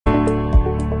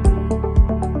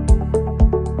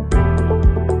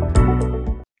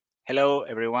Hello,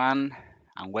 everyone,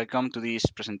 and welcome to this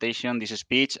presentation, this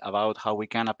speech about how we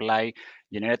can apply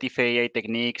generative AI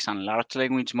techniques and large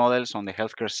language models on the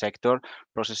healthcare sector,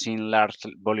 processing large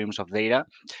volumes of data,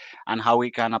 and how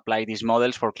we can apply these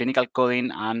models for clinical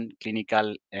coding and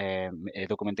clinical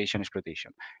documentation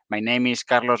exploitation. My name is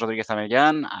Carlos Rodríguez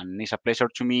Abellan, and it's a pleasure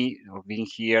to me of being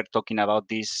here talking about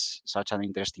this such an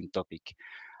interesting topic.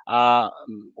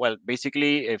 Well,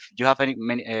 basically, if you have any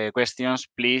many, questions,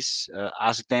 please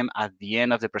ask them at the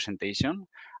end of the presentation.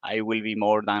 I will be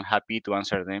more than happy to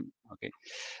answer them. Okay.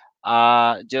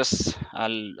 Just a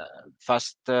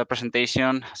fast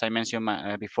presentation. As I mentioned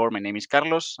before, my name is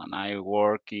Carlos, and I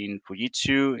work in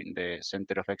Fujitsu in the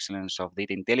Center of Excellence of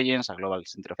Data Intelligence, a global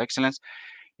center of excellence,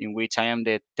 in which I am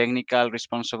the technical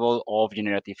responsible of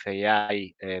generative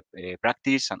AI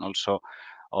practice and also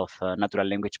of natural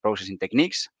language processing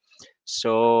techniques.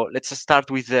 So let's start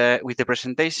with the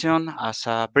presentation. As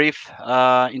a brief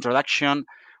introduction,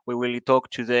 we will talk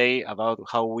today about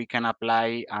how we can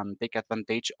apply and take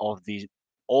advantage of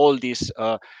all these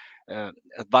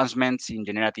advancements in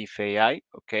generative AI.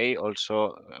 Okay.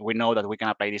 Also, we know that we can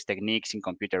apply these techniques in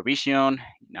computer vision,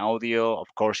 in audio, of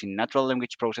course, in natural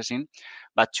language processing.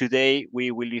 But today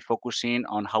we will be focusing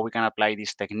on how we can apply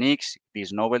these techniques,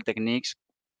 these novel techniques,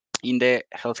 in the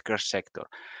healthcare sector.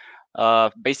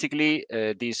 Basically,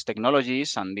 these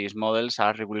technologies and these models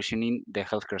are revolutioning the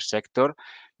healthcare sector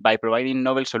by providing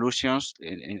novel solutions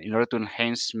in order to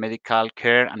enhance medical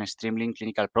care and streamline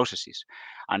clinical processes.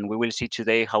 And we will see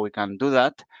today how we can do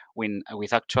that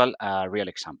with actual real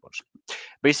examples.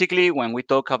 Basically, when we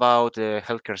talk about the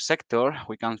healthcare sector,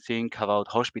 we can think about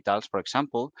hospitals, for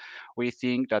example. We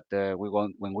think that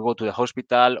when we go to the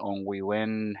hospital or we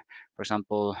when, for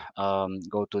example,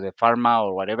 go to the pharma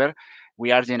or whatever,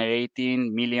 we are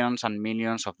generating millions and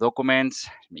millions of documents,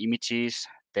 images,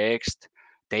 text,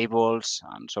 tables,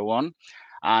 and so on.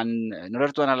 And in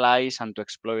order to analyze and to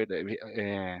exploit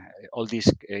all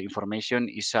this information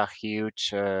is a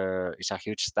huge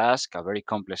task, a very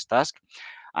complex task.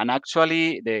 And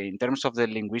actually, in terms of the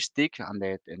linguistic and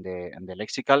the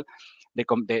lexical,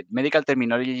 the medical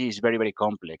terminology is very, very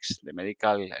complex. The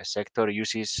medical sector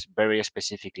uses very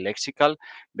specific lexical,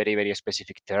 very, very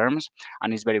specific terms,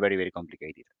 and it's very, very, very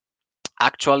complicated.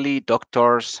 Actually,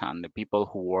 doctors and the people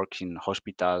who work in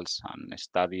hospitals and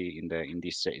study in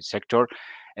this sector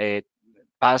uh,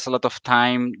 pass a lot of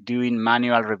time doing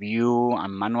manual review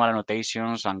and manual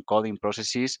annotations and coding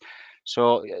processes.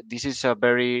 So this is a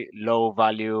very low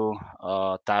value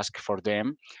task for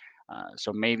them.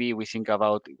 So maybe we think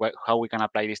about how we can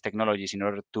apply these technologies in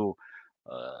order to,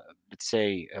 let's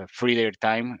say, free their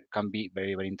time can be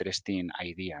very, very interesting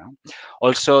idea.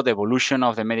 Also, the evolution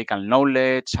of the medical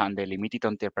knowledge and the limited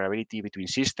interoperability between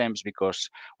systems, because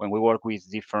when we work with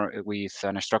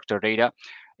unstructured data,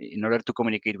 in order to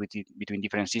communicate between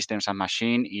different systems and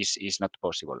machine is not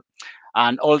possible.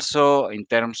 And also in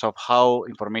terms of how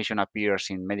information appears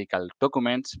in medical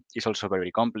documents is also very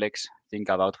complex. Think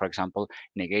about, for example,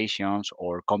 negations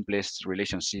or complex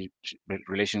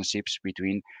relationships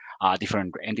between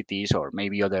different entities or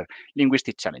maybe other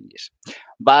linguistic challenges.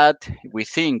 But we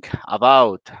think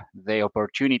about the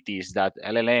opportunities that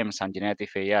LLMs and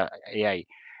generative AI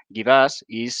give us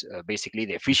is basically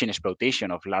the efficient exploitation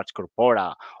of large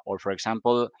corpora, or for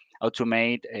example,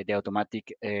 automate the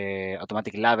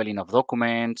automatic labeling of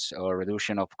documents or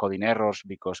reduction of coding errors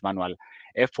because manual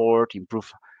effort, improve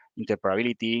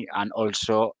interoperability, and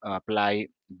also apply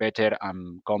better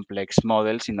and complex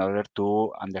models in order to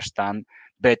understand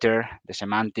better the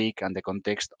semantic and the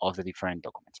context of the different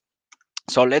documents.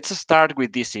 So let's start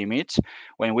with this image.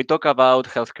 When we talk about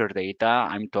healthcare data,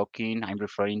 I'm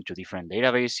referring to different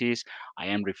databases. I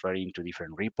am referring to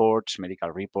different reports,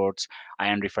 medical reports. I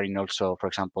am referring also, for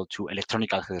example, to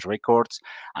electronic health records.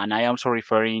 And I am also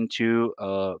referring to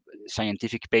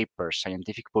scientific papers,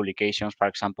 scientific publications, for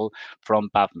example, from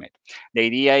PubMed. The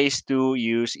idea is to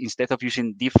use, instead of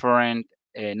using different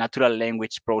natural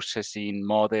language processing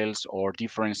models or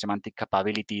different semantic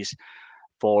capabilities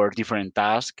for different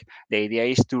tasks. The idea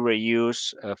is to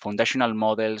reuse foundational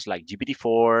models like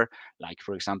GPT-4, like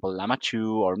for example Llama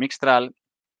 2 or Mixtral,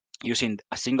 using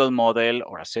a single model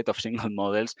or a set of single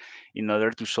models in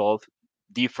order to solve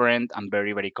different and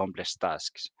very, very complex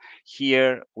tasks.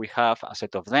 Here we have a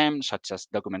set of them, such as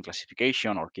document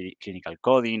classification or clinical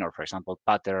coding, or for example,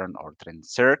 pattern or trend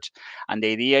search. And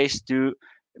the idea is to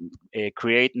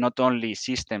create not only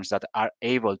systems that are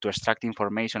able to extract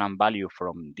information and value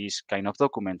from these kind of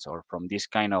documents or from this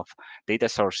kind of data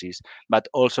sources, but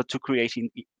also to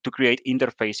create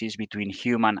interfaces between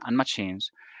human and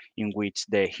machines in which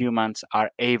the humans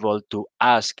are able to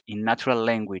ask in natural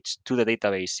language to the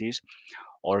databases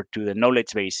or to the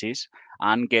knowledge bases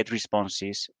and get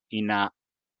responses in a,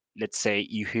 let's say,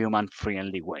 human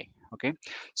friendly way. Okay,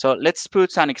 so let's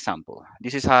put an example.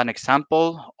 This is an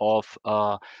example of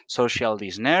Social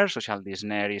Disner. Social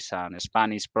Disner is a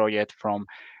Spanish project from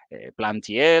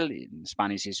Plantiel. In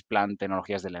Spanish is Plan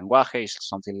Tecnologías del Lenguaje. It's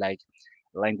something like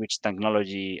language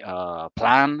technology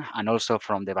plan, and also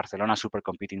from the Barcelona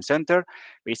Supercomputing Center.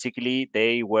 Basically,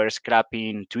 they were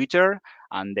scrapping Twitter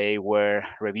and they were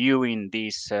reviewing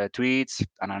these tweets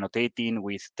and annotating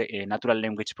with natural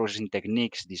language processing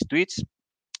techniques these tweets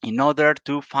in order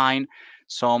to find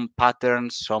some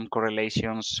patterns, some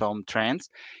correlations, some trends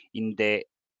in the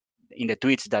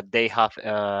tweets that they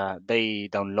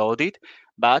downloaded,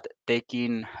 but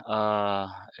taking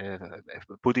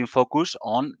putting focus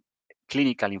on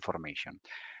clinical information.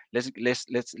 Let's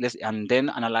and then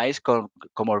analyze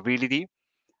comorbidity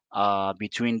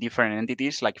between different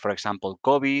entities, like for example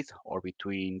COVID, or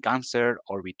between cancer,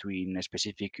 or between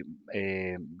specific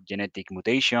genetic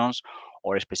mutations,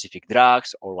 or specific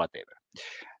drugs, or whatever.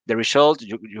 The result,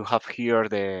 you have here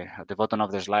at the bottom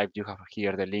of the slide, you have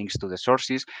here the links to the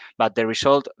sources, but the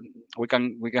result, we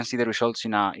can see the results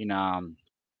in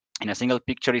a single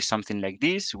picture is something like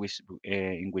this,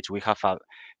 in which we have a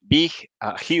big,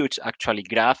 huge actually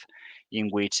graph, in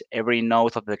which every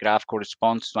node of the graph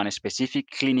corresponds to a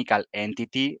specific clinical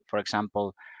entity. For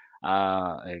example,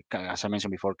 as I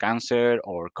mentioned before, cancer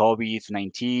or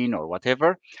COVID-19 or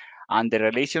whatever. And the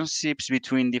relationships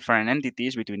between different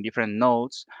entities, between different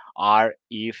nodes, are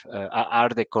the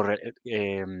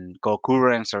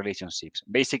co-occurrence relationships.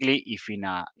 Basically, if in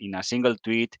a single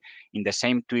tweet, in the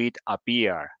same tweet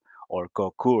appear or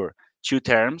co-occur two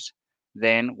terms,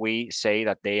 then we say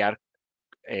that they are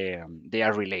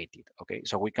related. Okay,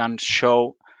 so we can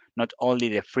show not only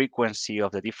the frequency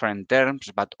of the different terms,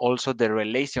 but also the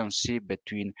relationship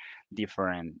between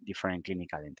different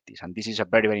clinical entities. And this is a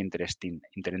very interesting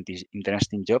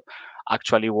job,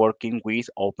 actually working with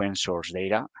open source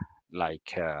data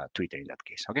like Twitter in that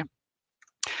case. Okay.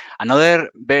 Another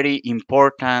very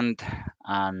important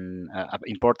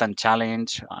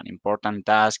challenge, an important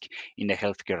task in the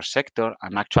healthcare sector,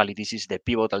 and actually this is the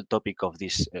pivotal topic of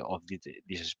this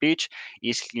speech,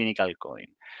 is clinical coding.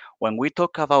 When we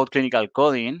talk about clinical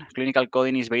coding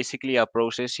is basically a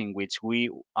process in which we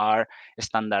are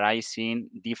standardizing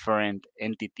different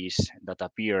entities that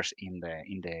appears in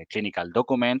the clinical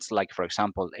documents, like for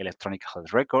example electronic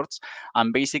health records.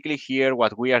 And basically here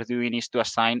what we are doing is to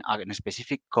assign a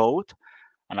specific code,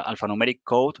 an alphanumeric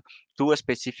code, to a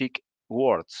specific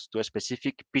words, to a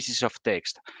specific pieces of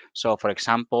text. So for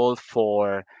example,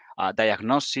 for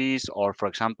diagnosis, or for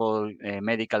example,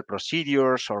 medical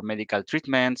procedures or medical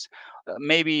treatments,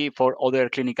 maybe for other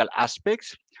clinical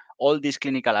aspects, all these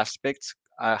clinical aspects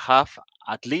have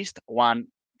at least one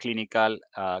clinical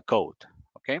code.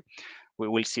 Okay, we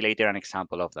will see later an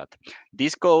example of that.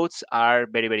 These codes are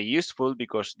very useful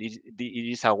because it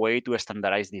is a way to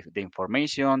standardize the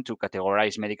information, to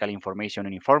categorize medical information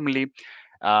uniformly.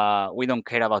 We don't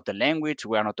care about the language.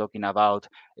 We are not talking about,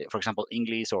 for example,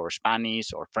 English or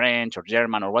Spanish or French or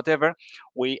German or whatever.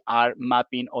 We are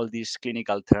mapping all these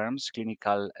clinical terms,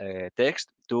 clinical text,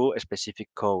 to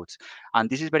specific codes. And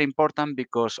this is very important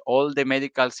because all the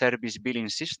medical service billing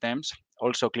systems,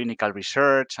 also clinical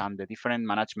research and the different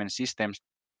management systems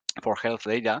for health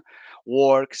data,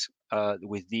 works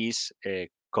with these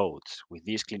codes, with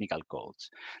these clinical codes.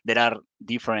 There are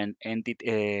different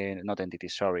not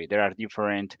entities, sorry. There are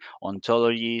different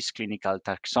ontologies, clinical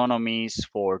taxonomies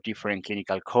for different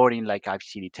clinical coding, like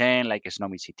ICD-10, like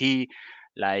SNOMED-CT,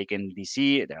 like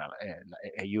NDC, there are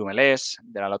UMLS.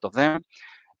 There are a lot of them.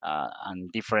 And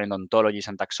different ontologies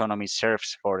and taxonomies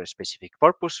serves for specific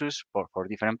purposes, for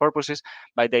different purposes.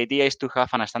 But the idea is to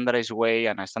have a standardized way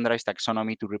and a standardized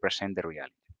taxonomy to represent the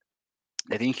reality.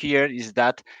 The thing here is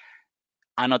that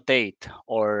annotate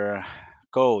or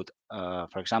code,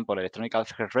 for example, electronic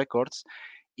health records,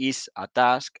 is a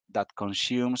task that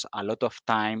consumes a lot of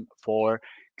time for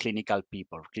clinical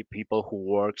people who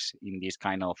works in this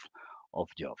kind of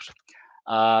jobs.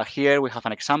 Here we have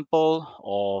an example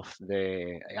of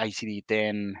the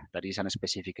ICD-10, that is a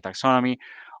specific taxonomy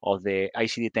of the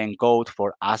ICD-10 code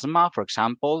for asthma, for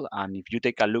example. And if you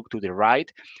take a look to the right,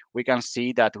 we can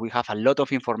see that we have a lot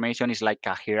of information. It's like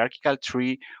a hierarchical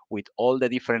tree with all the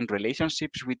different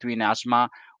relationships between asthma,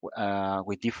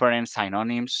 with different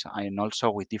synonyms, and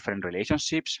also with different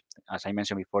relationships. As I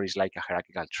mentioned before, it's like a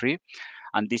hierarchical tree.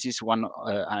 And this is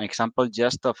an example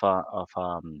just of a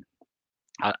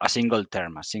single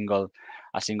term, a single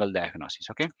diagnosis.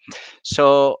 Okay,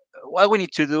 so what we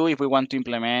need to do if we want to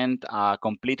implement a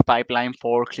complete pipeline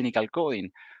for clinical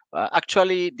coding.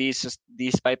 Actually,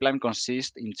 this pipeline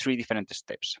consists in three different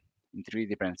steps, in three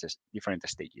different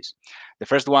stages. The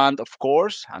first one, of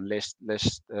course, and let's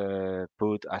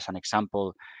put as an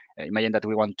example. Imagine that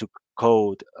we want to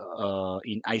code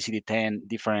in ICD-10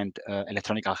 different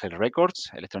electronic health records,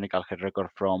 electronic health record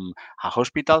from a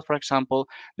hospital, for example.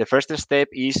 The first step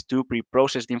is to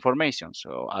pre-process the information.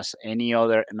 So as any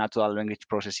other natural language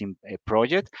processing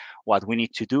project, what we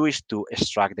need to do is to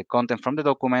extract the content from the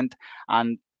document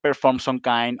and perform some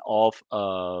kind of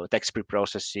text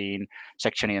pre-processing,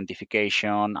 section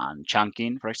identification, and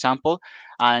chunking, for example.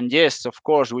 And yes, of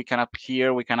course, we can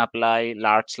apply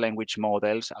large language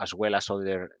models as well as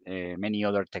other many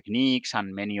other techniques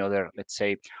and many other, let's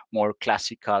say, more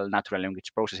classical natural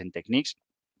language processing techniques.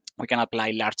 We can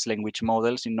apply large language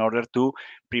models in order to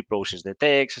pre-process the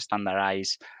text,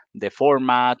 standardize the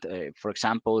format, for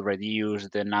example, reduce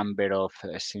the number of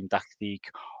syntactic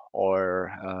or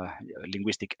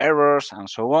linguistic errors and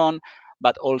so on.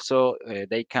 But also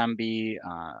they can be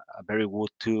a very good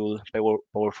tool,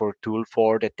 powerful tool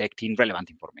for detecting relevant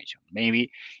information. Maybe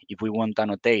if we want to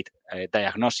annotate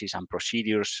diagnosis and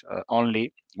procedures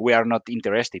only, we are not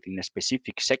interested in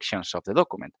specific sections of the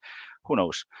document. Who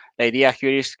knows? The idea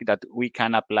here is that we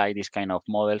can apply these kind of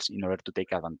models in order to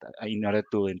take advantage, in order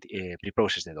to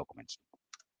pre-process the documents.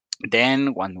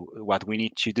 Then what we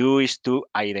need to do is to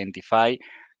identify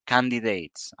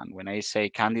candidates. And when I say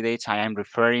candidates, I am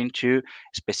referring to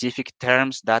specific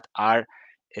terms that are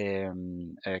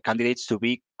candidates to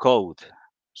be coded.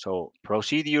 So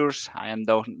procedures, I am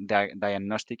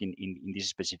diagnostic in this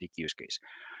specific use case.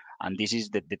 And this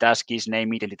is the task is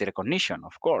name identity recognition.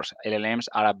 Of course, LLMs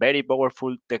are a very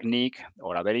powerful technique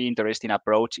or a very interesting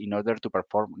approach in order to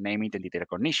perform name identity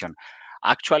recognition.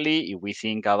 Actually, if we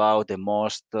think about the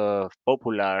most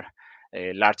popular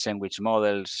large language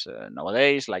models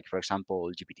nowadays, like for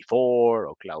example GPT-4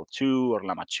 or Cloud 2 or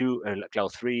Llama 2,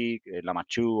 Cloud 3, Llama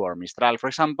 2 or Mistral, for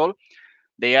example,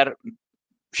 they are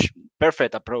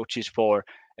perfect approaches for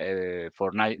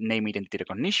name identity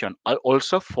recognition,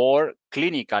 also for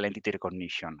clinical entity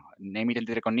recognition, name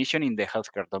identity recognition in the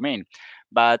healthcare domain.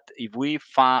 But if we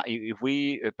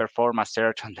perform a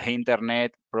search on the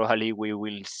internet, probably we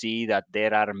will see that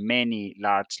there are many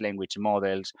large language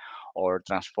models or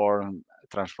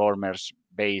transformers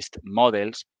based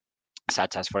models,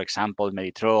 such as, for example,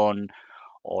 Meditron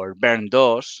or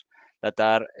Burn-DOS, that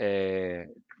are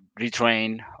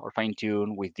retrain or fine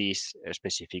tune with these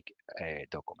specific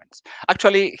documents.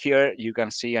 Actually, here you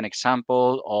can see an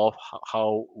example of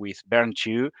how with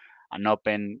Burn2, an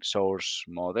open source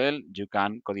model, you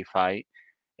can codify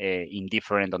in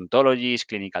different ontologies,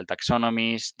 clinical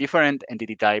taxonomies, different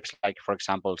entity types, like for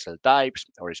example, cell types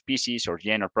or species or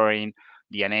gene or protein,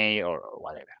 DNA or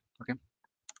whatever. Okay.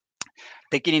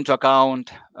 Taking into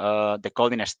account the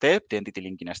coding step, the entity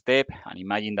linking step, and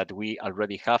imagine that we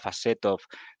already have a set of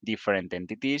different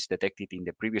entities detected in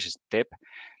the previous step.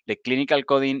 The clinical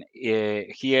coding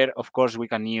here, of course, we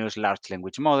can use large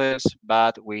language models,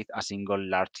 but with a single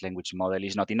large language model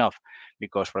is not enough.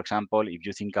 Because, for example, if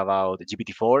you think about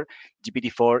GPT-4,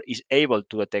 GPT-4 is able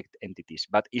to detect entities,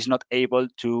 but is not able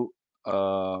to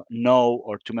know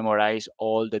or to memorize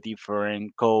all the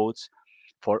different codes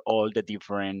for all the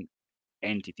different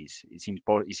entities. It's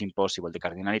impossible. The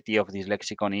cardinality of this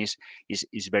lexicon is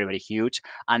very, very huge,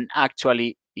 and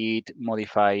actually it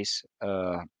modifies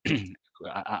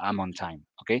among time.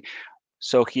 Okay,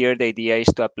 so here the idea is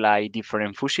to apply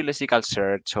different Fuzzy lexical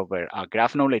search over a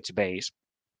graph knowledge base.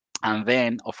 And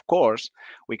then, of course,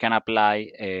 we can apply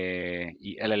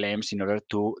LLMs in order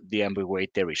to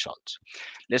deambiguate the results.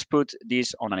 Let's put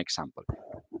this on an example.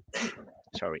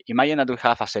 Sorry, imagine that we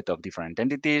have a set of different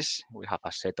entities, we have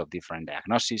a set of different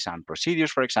diagnoses and procedures,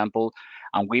 for example,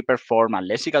 and we perform a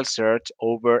lexical search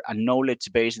over a knowledge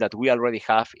base that we already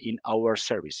have in our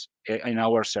service, in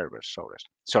our servers,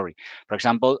 sorry. For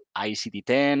example,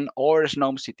 ICD-10 or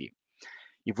SNOME-CT.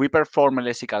 If we perform a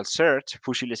lexical search,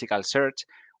 Fuzzy lexical search,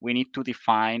 we need to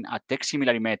define a text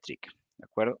similarity metric.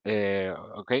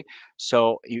 Okay,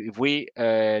 so if we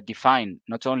define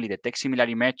not only the text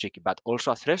similarity metric, but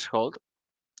also a threshold,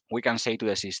 we can say to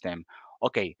the system,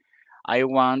 okay, I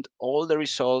want all the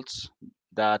results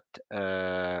that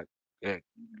uh,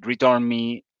 return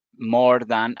me more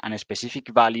than a specific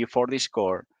value for the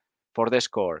score,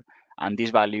 and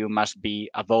this value must be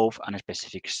above a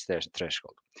specific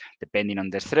threshold. Depending on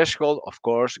the threshold, of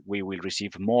course, we will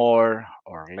receive more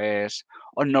or less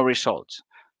or no results.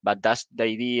 But that's the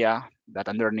idea that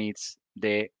underneath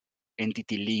the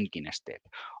entity linking step.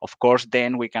 Of course,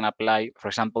 then we can apply, for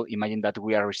example, imagine that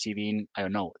we are receiving, I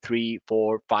don't know, 3,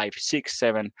 4, 5, 6,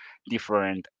 7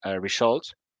 different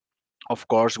results. Of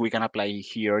course, we can apply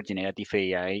here generative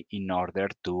AI in order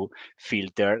to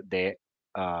filter the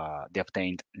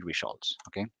obtained results.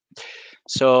 Okay.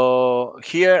 So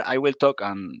here I will talk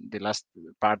on the last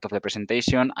part of the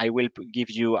presentation. I will give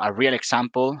you a real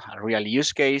example, a real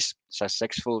use case,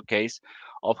 successful case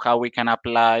of how we can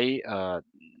apply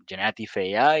generative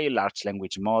AI, large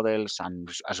language models, and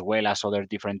as well as other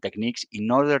different techniques in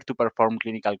order to perform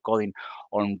clinical coding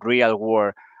on real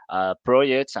world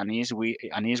projects, and is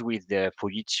with the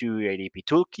Fujitsu ADP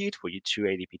Toolkit. Fujitsu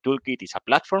ADP Toolkit is a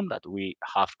platform that we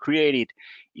have created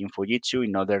in Fujitsu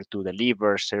in order to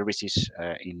deliver services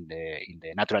in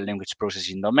the natural language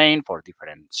processing domain for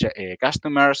different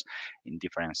customers in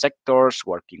different sectors,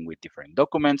 working with different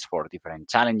documents for different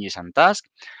challenges and tasks.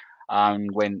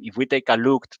 And if we take a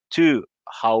look to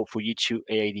how Fujitsu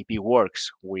AIDP works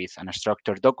with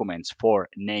unstructured documents for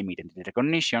name identity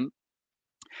recognition,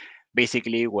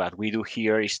 basically, what we do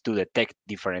here is to detect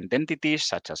different entities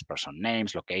such as person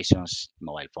names, locations,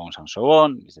 mobile phones, and so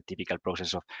on. It's the typical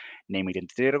process of name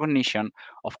identity recognition.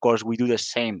 Of course, we do the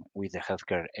same with the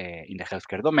healthcare in the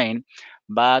healthcare domain.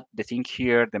 But the thing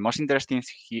here, the most interesting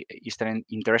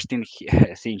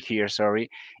thing here, sorry,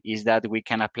 is that we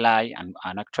can apply, and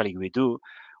actually we do,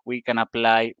 we can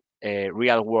apply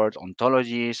real world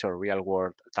ontologies or real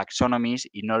world taxonomies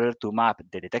in order to map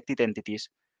the detected entities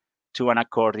to and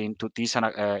according to these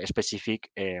specific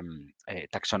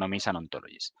taxonomies and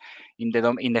ontologies. In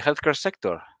the healthcare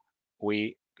sector,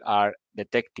 we are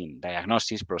detecting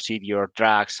diagnosis, procedure,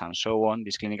 drugs, and so on,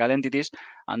 these clinical entities,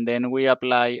 and then we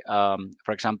apply,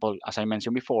 for example, as I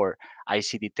mentioned before,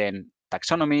 ICD-10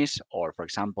 taxonomies, or for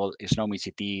example,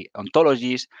 SNOMED-CT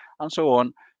ontologies, and so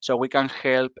on, so we can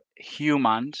help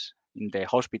humans in the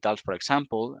hospitals, for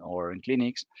example, or in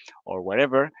clinics, or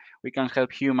wherever, we can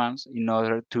help humans in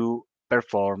order to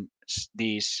perform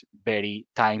this very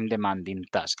time demanding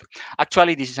task.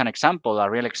 Actually, this is an example, a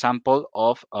real example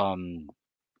of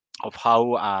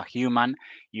how a human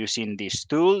using this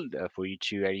tool, the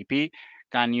Fujitsu ADP,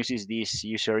 can use this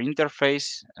user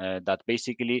interface that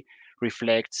basically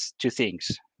reflects two things.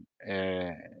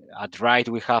 At right,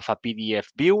 we have a PDF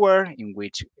viewer in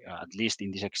which, at least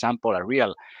in this example, a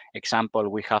real example,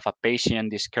 we have a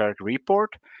patient discard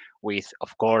report with,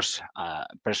 of course,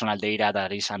 personal data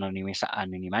that is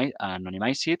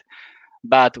anonymized,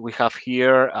 but we have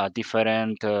here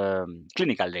different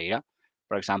clinical data,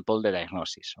 for example, the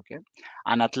diagnosis, okay?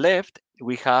 And at left,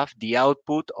 we have the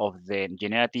output of the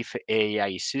generative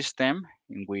AI system,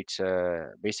 in which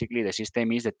basically the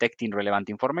system is detecting relevant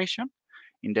information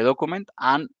in the document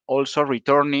and also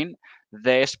returning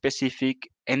the specific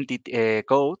entity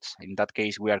codes. In that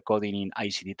case, we are coding in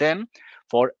ICD-10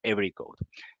 for every code.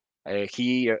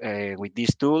 Here, with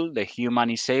this tool, the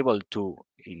human is able to,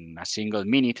 in a single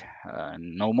minute,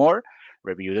 no more,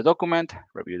 review the document,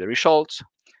 review the results,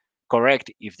 correct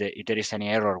if there is any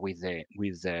error with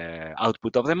the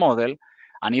output of the model,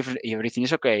 and if everything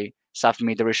is okay,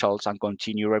 submit the results and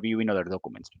continue reviewing other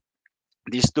documents.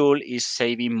 This tool is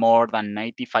saving more than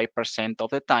 95%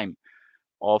 of the time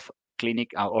of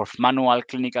of manual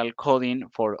clinical coding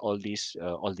for all these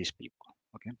people.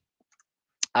 Okay.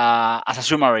 As a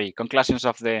summary, conclusions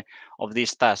of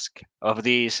this task of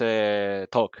this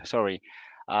talk. Sorry,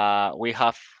 we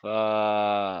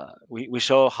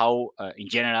saw how, in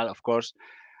general, of course,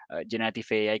 generative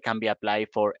AI can be applied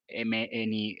for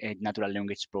any natural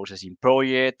language processing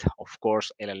project. Of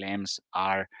course, LLMs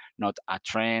are not a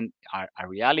trend, are a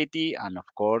reality. And of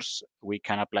course, we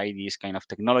can apply these kind of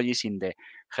technologies in the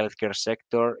healthcare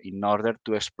sector in order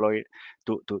to exploit,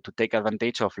 to take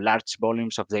advantage of large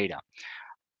volumes of data.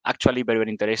 Actually, very,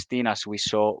 very interesting, as we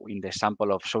saw in the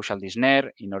sample of social disney,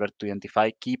 in order to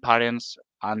identify key patterns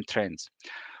and trends.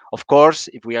 Of course,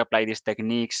 if we apply these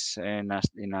techniques in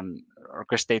an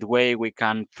orchestrated way, we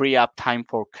can free up time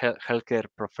for healthcare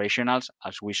professionals,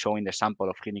 as we show in the sample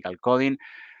of clinical coding,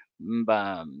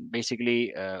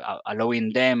 basically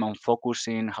allowing them on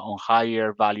focusing on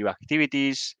higher value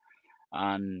activities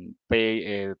and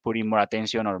putting more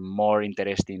attention or more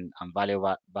interesting and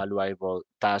valuable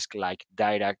tasks like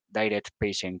direct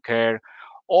patient care,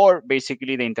 or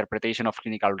basically the interpretation of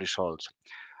clinical results.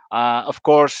 Of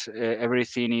course,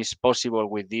 everything is possible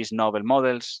with these novel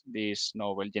models, these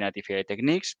novel generative AI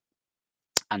techniques.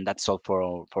 And that's all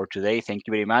for today. Thank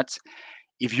you very much.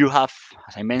 If you have,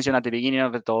 as I mentioned at the beginning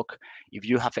of the talk, if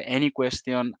you have any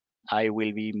question, I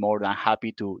will be more than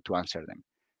happy to answer them.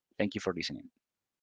 Thank you for listening.